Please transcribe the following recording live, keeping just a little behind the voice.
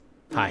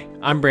Hi,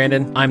 I'm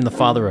Brandon. I'm the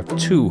father of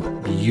two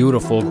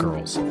beautiful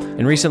girls.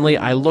 And recently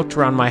I looked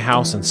around my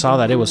house and saw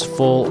that it was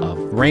full of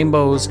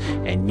rainbows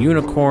and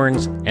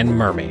unicorns and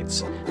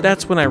mermaids.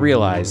 That's when I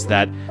realized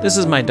that this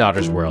is my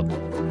daughter's world,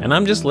 and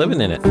I'm just living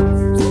in it.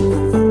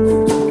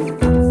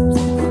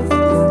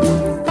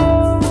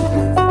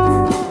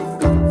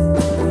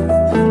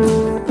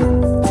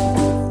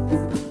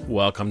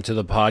 Welcome to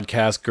the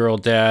podcast, Girl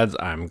Dads.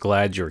 I'm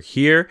glad you're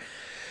here.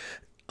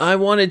 I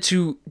wanted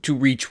to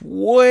reach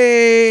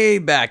way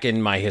back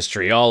in my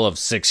history, all of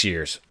 6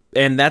 years.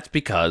 And that's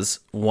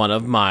because one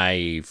of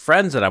my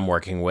friends that I'm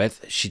working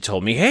with, she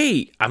told me,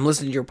 hey, I'm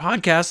listening to your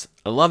podcast.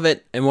 I love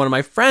it. And one of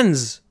my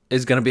friends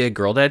is going to be a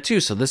girl dad too.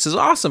 So this is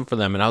awesome for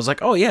them. And I was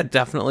like, oh yeah,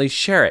 definitely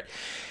share it.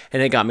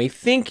 And it got me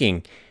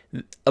thinking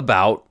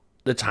about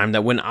the time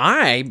that when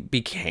I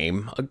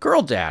became a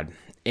girl dad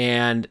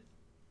and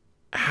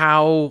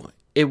how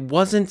it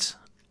wasn't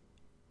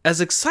as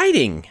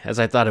exciting as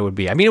I thought it would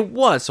be. I mean, it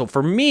was. So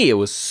for me, it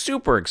was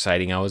super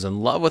exciting. I was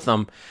in love with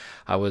them.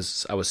 I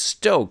was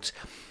stoked.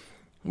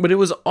 But it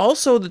was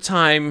also the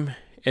time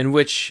in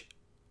which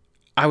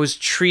I was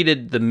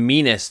treated the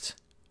meanest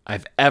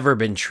I've ever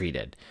been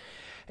treated.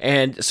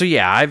 And so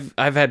yeah,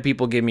 I've had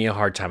people give me a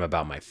hard time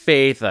about my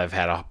faith. I've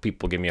had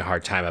people give me a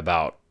hard time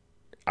about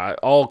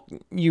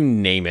you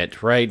name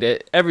it,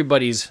 right?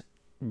 Everybody's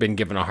been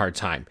given a hard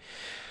time.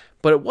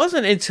 But it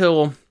wasn't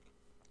until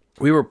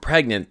we were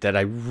pregnant that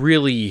I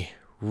really,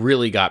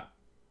 really got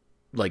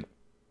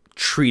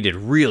treated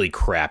really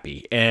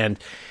crappy. And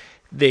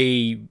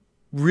they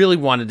really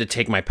wanted to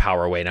take my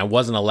power away, and I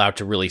wasn't allowed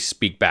to really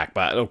speak back.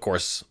 But of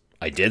course,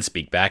 I did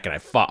speak back, and I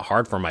fought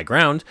hard for my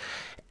ground.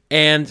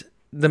 And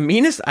the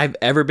meanest I've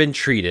ever been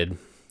treated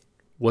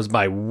was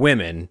by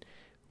women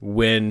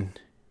when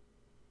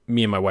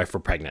me and my wife were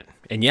pregnant.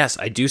 And yes,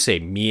 I do say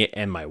me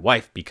and my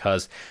wife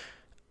because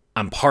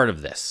I'm part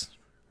of this,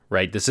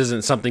 right? This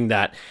isn't something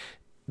that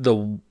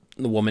the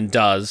woman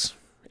does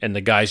and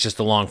the guy's just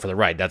along for the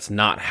ride. That's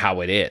not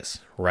how it is,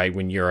 right?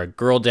 When you're a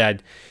girl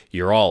dad,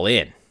 you're all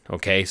in,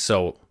 okay?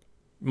 So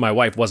my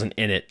wife wasn't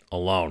in it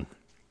alone.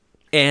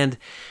 And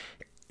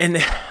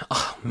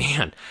oh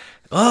man,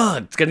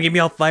 it's gonna get me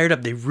all fired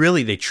up.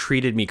 They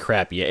treated me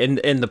crappy. And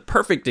the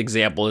perfect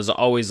example is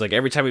always like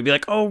every time we'd be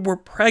like, oh, we're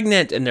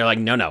pregnant. And they're like,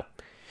 no,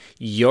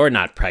 you're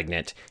not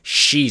pregnant.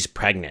 She's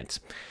pregnant.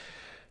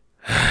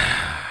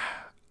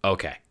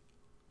 Okay.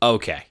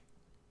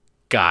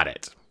 Got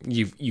it.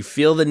 You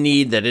feel the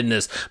need that in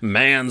this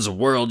man's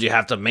world you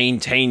have to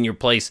maintain your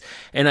place.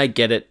 And I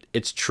get it.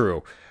 It's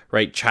true,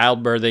 right?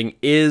 Childbirthing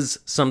is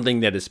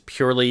something that is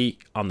purely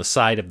on the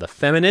side of the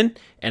feminine,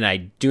 and I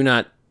do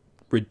not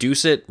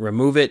reduce it,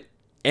 remove it,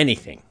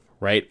 anything,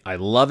 right? I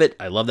love it.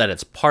 I love that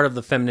it's part of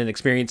the feminine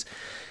experience.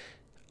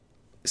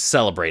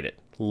 Celebrate it.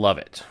 Love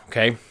it,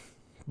 okay?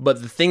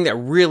 But the thing that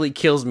really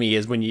kills me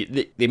is when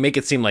they make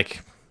it seem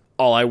like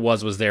all I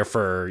was there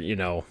for,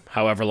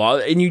 however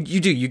long. And you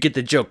get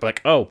the joke, but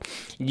like, oh,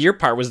 your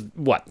part was,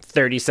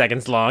 30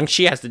 seconds long?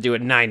 She has to do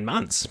it 9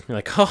 months. You're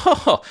like,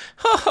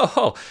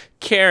 ho,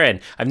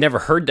 Karen, I've never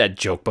heard that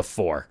joke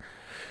before.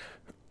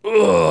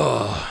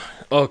 Ugh.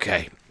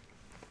 Okay.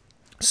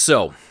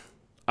 So,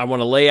 I want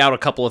to lay out a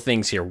couple of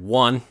things here.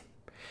 One,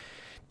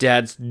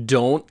 dads,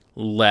 don't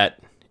let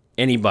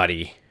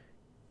anybody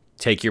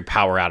take your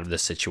power out of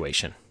this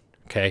situation,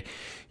 okay?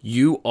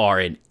 You are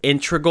an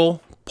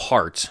integral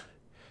part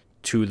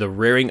to the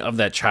rearing of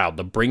that child,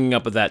 the bringing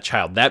up of that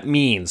child. That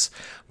means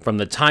from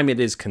the time it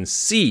is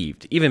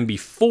conceived, even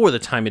before the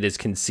time it is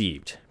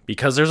conceived,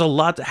 because there's a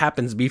lot that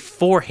happens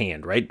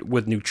beforehand, right?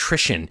 With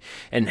nutrition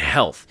and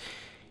health.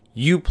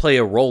 You play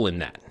a role in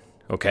that,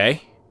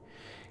 okay?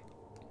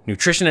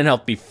 Nutrition and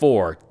health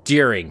before,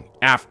 during,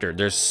 after.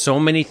 There's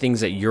so many things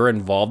that you're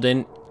involved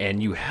in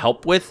and you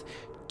help with.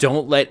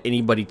 Don't let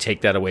anybody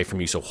take that away from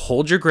you. So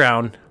hold your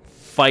ground,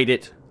 fight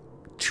it,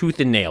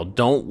 tooth and nail.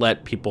 Don't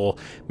let people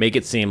make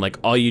it seem like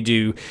all you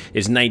do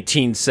is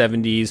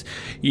 1970s,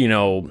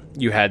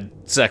 you had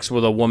sex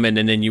with a woman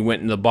and then you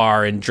went in the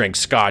bar and drank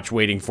scotch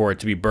waiting for it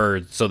to be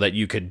birthed so that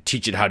you could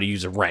teach it how to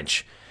use a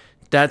wrench.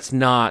 That's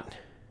not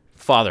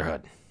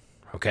fatherhood,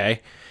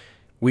 okay?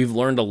 We've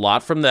learned a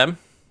lot from them,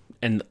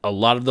 and a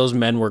lot of those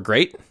men were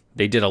great.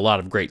 They did a lot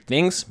of great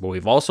things, but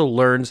we've also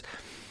learned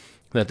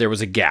that there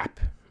was a gap,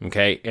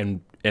 okay?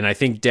 And I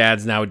think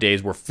dads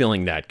nowadays, we're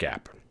filling that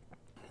gap.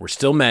 We're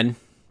still men,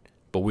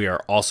 but we are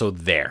also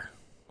there,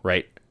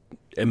 right?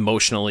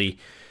 Emotionally,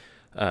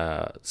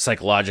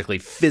 psychologically,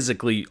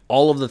 physically,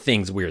 all of the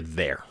things, we're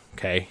there,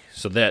 okay?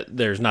 So that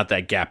there's not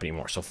that gap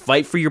anymore. So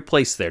fight for your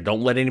place there.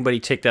 Don't let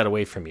anybody take that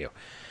away from you.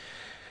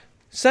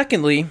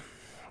 Secondly,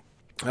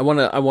 I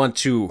want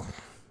to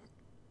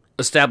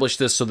establish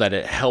this so that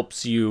it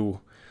helps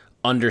you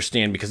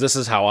understand, because this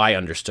is how I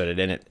understood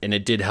it, and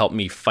it did help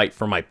me fight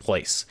for my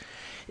place,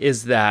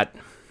 is that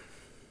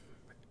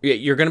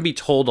you're going to be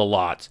told a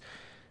lot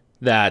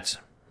that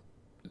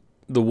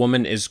the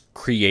woman is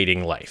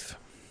creating life.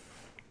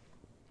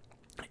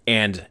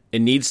 And it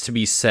needs to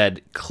be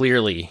said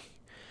clearly,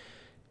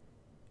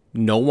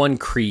 no one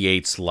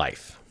creates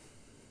life.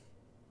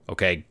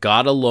 Okay,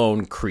 God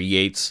alone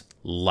creates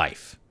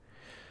life.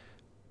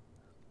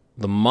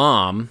 The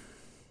mom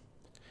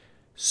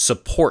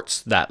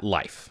supports that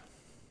life.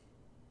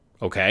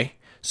 Okay,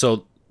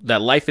 so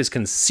that life is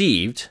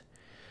conceived,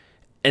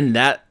 and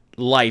that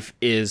life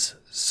is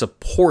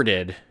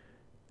supported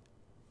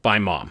by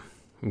mom.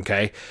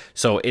 Okay,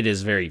 so it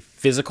is very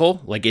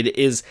physical, like it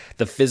is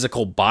the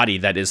physical body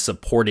that is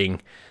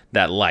supporting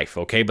that life.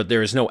 Okay, but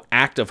there is no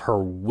act of her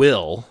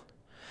will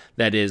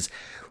that is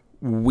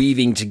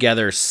weaving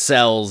together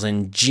cells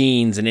and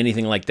genes and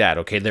anything like that.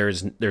 Okay,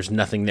 there's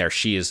nothing there.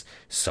 She is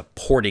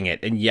supporting it,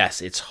 and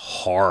yes, it's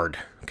hard.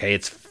 Okay,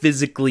 it's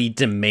physically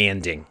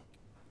demanding.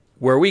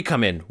 Where we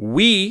come in,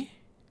 we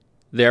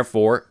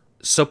therefore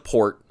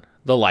support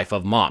the life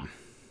of mom.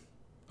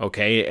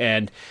 Okay,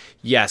 and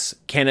yes,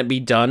 can it be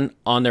done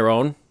on their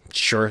own?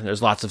 Sure,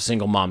 there's lots of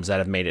single moms that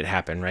have made it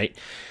happen, right?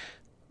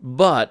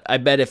 But I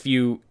bet if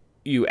you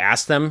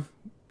ask them,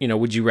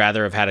 would you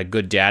rather have had a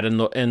good dad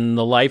in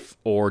the life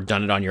or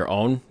done it on your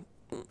own?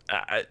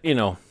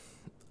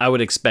 I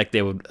would expect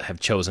they would have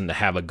chosen to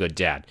have a good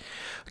dad.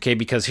 Okay,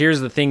 because here's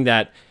the thing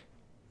the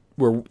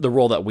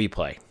role that we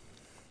play.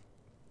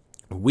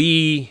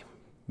 We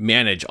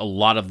manage a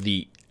lot of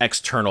the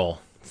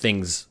external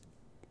things,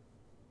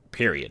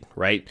 period,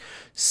 right?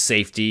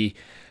 Safety,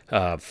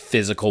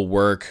 physical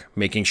work,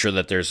 making sure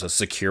that there's a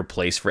secure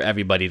place for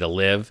everybody to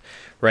live,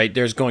 right?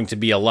 There's going to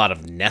be a lot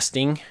of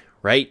nesting,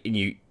 right?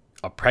 And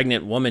a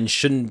pregnant woman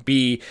shouldn't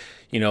be,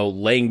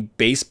 laying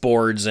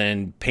baseboards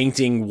and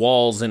painting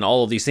walls and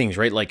all of these things,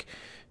 right? Like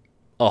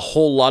a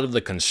whole lot of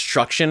the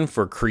construction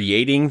for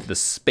creating the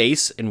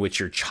space in which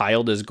your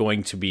child is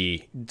going to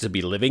be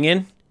living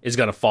in is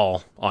going to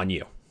fall on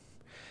you.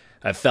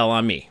 It fell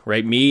on me,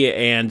 right? Me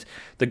and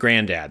the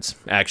granddads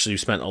actually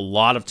spent a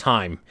lot of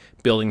time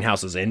building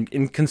houses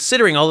and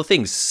considering all the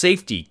things,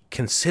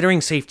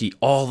 considering safety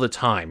all the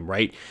time,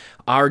 right?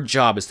 Our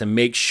job is to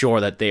make sure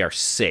that they are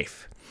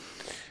safe.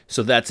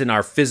 So that's in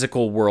our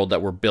physical world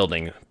that we're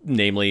building,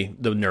 namely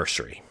the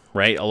nursery,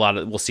 right?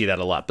 We'll see that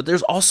a lot. But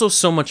there's also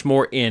so much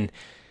more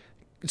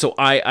so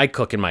I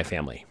cook in my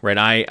family, right?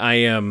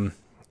 I'm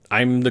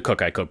the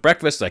cook. I cook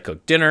breakfast, I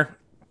cook dinner.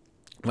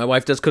 My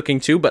wife does cooking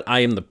too, but I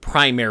am the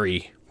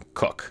primary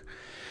cook.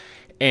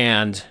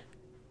 And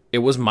it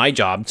was my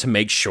job to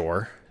make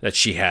sure that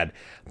she had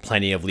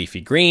plenty of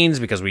leafy greens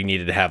because we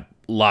needed to have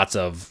lots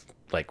of,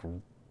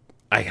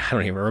 I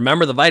don't even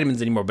remember the vitamins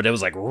anymore, but it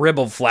was like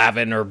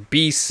riboflavin or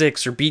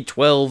B6 or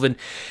B12,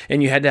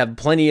 and you had to have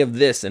plenty of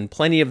this and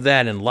plenty of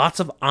that and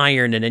lots of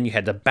iron, and then you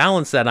had to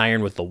balance that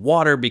iron with the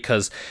water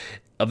because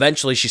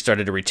eventually she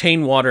started to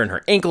retain water and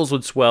her ankles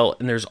would swell,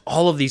 and there's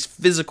all of these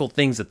physical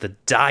things that the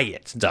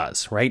diet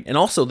does, right? And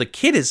also the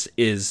kid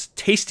is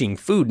tasting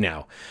food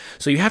now.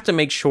 So you have to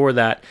make sure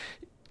that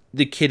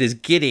the kid is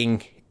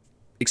getting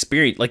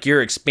experience, like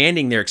you're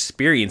expanding their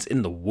experience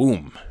in the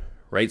womb,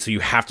 right? So you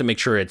have to make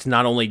sure it's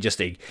not only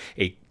just a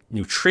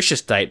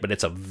nutritious diet, but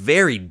it's a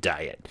varied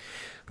diet.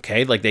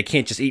 Okay, like they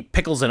can't just eat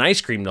pickles and ice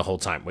cream the whole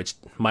time, which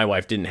my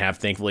wife didn't have,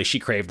 thankfully. She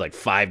craved like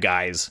Five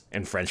Guys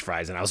and French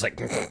fries, and I was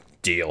like,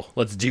 deal,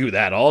 let's do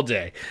that all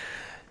day.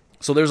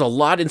 So there's a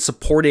lot in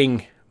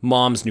supporting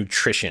mom's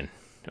nutrition,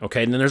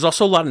 okay? And then there's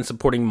also a lot in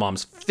supporting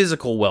mom's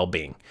physical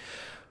well-being,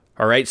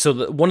 all right?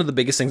 So one of the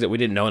biggest things that we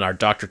didn't know, and our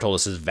doctor told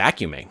us, is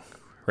vacuuming,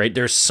 right?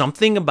 There's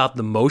something about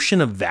the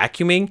motion of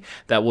vacuuming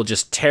that will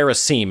just tear a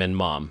seam in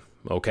mom,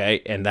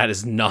 okay? And that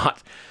is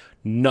not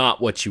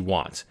what you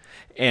want.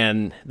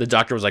 And the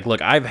doctor was like,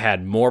 look, I've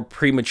had more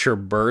premature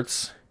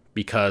births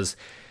because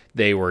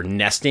they were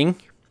nesting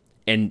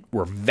and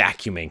were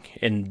vacuuming.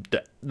 And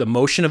the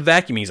motion of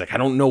vacuuming, he's like, I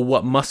don't know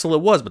what muscle it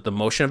was, but the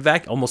motion of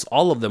almost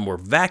all of them were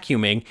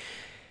vacuuming,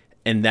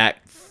 and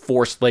that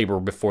forced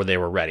labor before they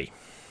were ready.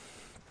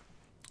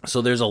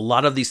 So there's a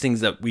lot of these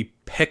things that we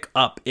pick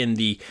up in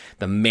the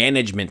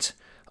management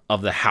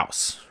of the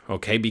house,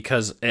 okay?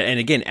 Because, and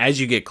again, as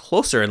you get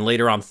closer and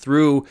later on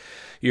through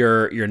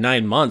your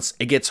 9 months,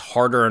 it gets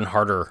harder and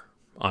harder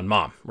on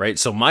mom, right?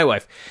 So my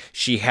wife,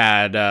 she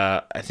had,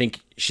 I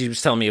think she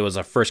was telling me it was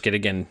our first kid.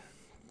 Again,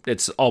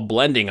 it's all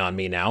blending on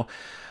me now,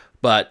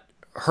 but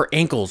her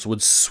ankles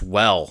would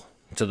swell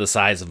to the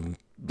size of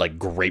like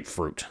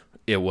grapefruit.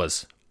 It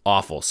was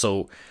awful.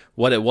 So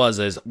what it was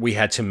is we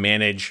had to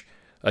manage,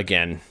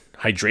 again,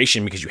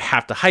 hydration, because you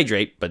have to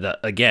hydrate, but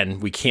again,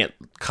 we can't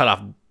cut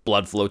off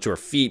blood flow to her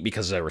feet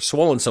because they were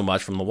swollen so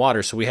much from the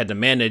water. So we had to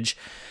manage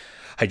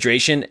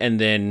hydration, and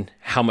then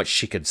how much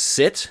she could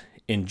sit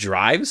in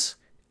drives,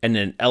 and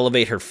then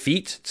elevate her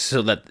feet,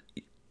 so that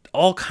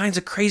all kinds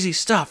of crazy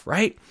stuff,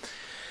 right?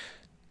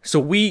 So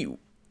the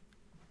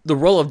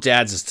role of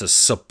dads is to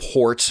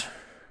support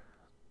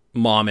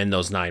mom in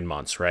those 9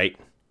 months, right?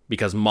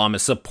 Because mom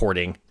is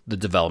supporting the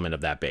development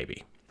of that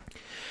baby.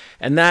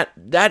 And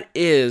that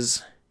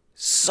is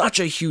such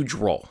a huge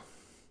role.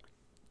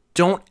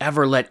 Don't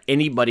ever let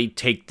anybody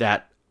take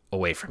that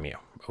away from you,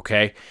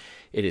 okay?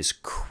 It is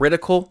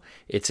critical,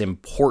 it's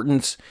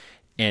important,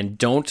 and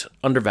don't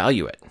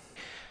undervalue it.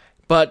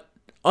 But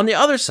on the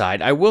other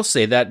side, I will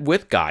say that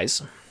with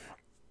guys,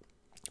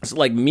 it's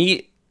like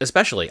me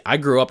especially, I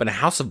grew up in a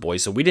house of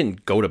boys, so we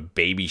didn't go to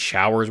baby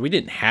showers. We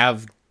didn't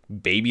have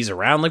babies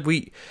around. Like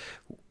we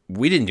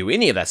didn't do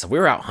any of that stuff. We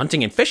were out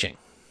hunting and fishing.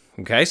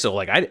 Okay, so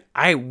like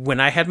I when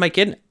I had my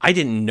kid, I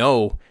didn't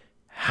know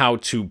how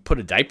to put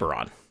a diaper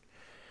on.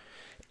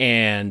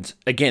 And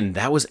again,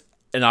 that was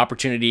an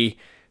opportunity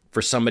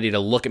for somebody to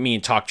look at me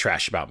and talk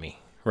trash about me,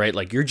 right?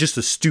 Like, you're just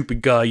a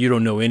stupid guy. You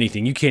don't know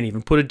anything. You can't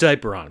even put a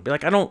diaper on. Be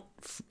like, I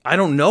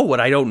don't know what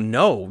I don't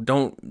know.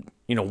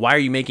 Why are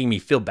you making me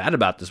feel bad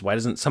about this? Why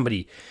isn't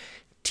somebody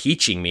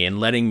teaching me and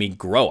letting me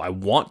grow? I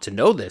want to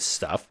know this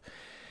stuff.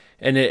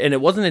 And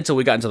it wasn't until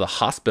we got into the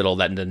hospital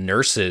that the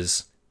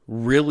nurses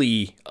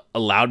really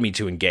allowed me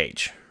to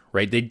engage,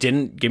 right? They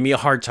didn't give me a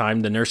hard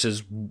time. The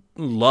nurses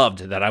loved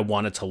that I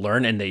wanted to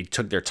learn, and they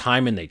took their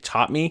time and they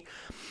taught me,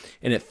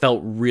 and it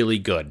felt really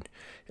good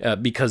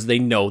because they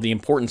know the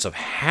importance of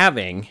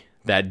having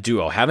that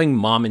duo, having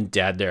mom and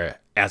dad there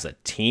as a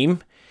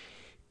team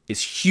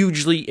is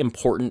hugely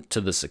important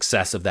to the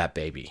success of that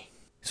baby.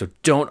 So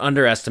don't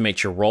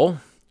underestimate your role,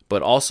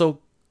 but also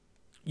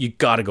you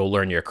got to go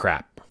learn your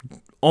crap.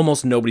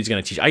 Almost nobody's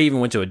going to teach. I even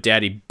went to a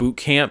daddy boot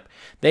camp.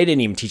 They didn't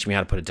even teach me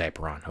how to put a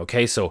diaper on.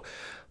 Okay, so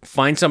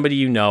find somebody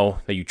you know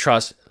that you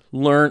trust.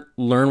 Learn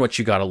what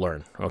you got to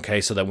learn. Okay,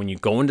 so that when you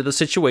go into the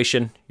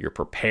situation, you're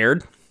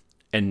prepared,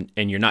 and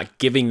you're not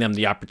giving them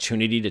the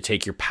opportunity to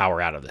take your power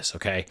out of this.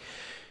 Okay,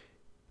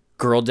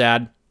 girl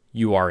dad,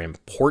 you are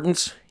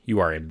important.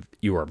 You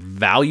are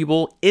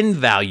valuable,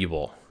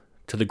 invaluable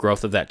to the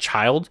growth of that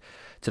child,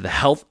 to the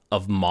health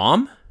of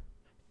mom,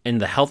 and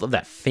the health of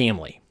that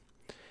family.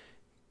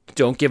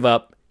 Don't give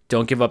up.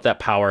 Don't give up that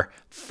power.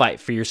 Fight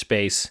for your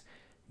space.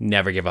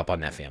 Never give up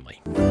on that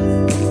family.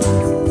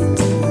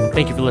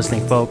 Thank you for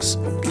listening, folks.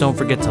 Don't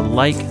forget to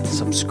like,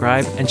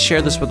 subscribe, and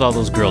share this with all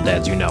those girl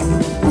dads you know.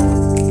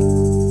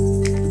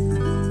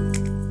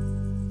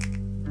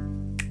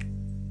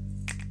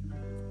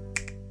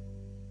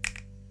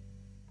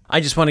 I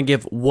just want to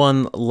give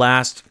one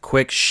last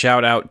quick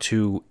shout out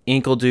to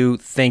Inkledo.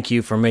 Thank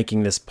you for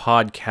making this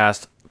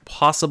podcast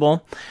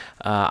possible.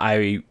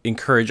 I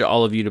encourage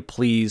all of you to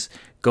please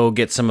go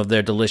get some of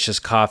their delicious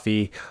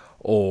coffee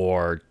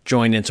or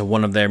join into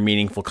one of their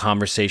meaningful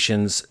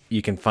conversations.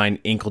 You can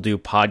find Inkledo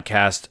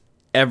Podcast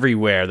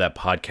everywhere that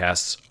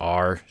podcasts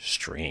are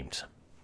streamed.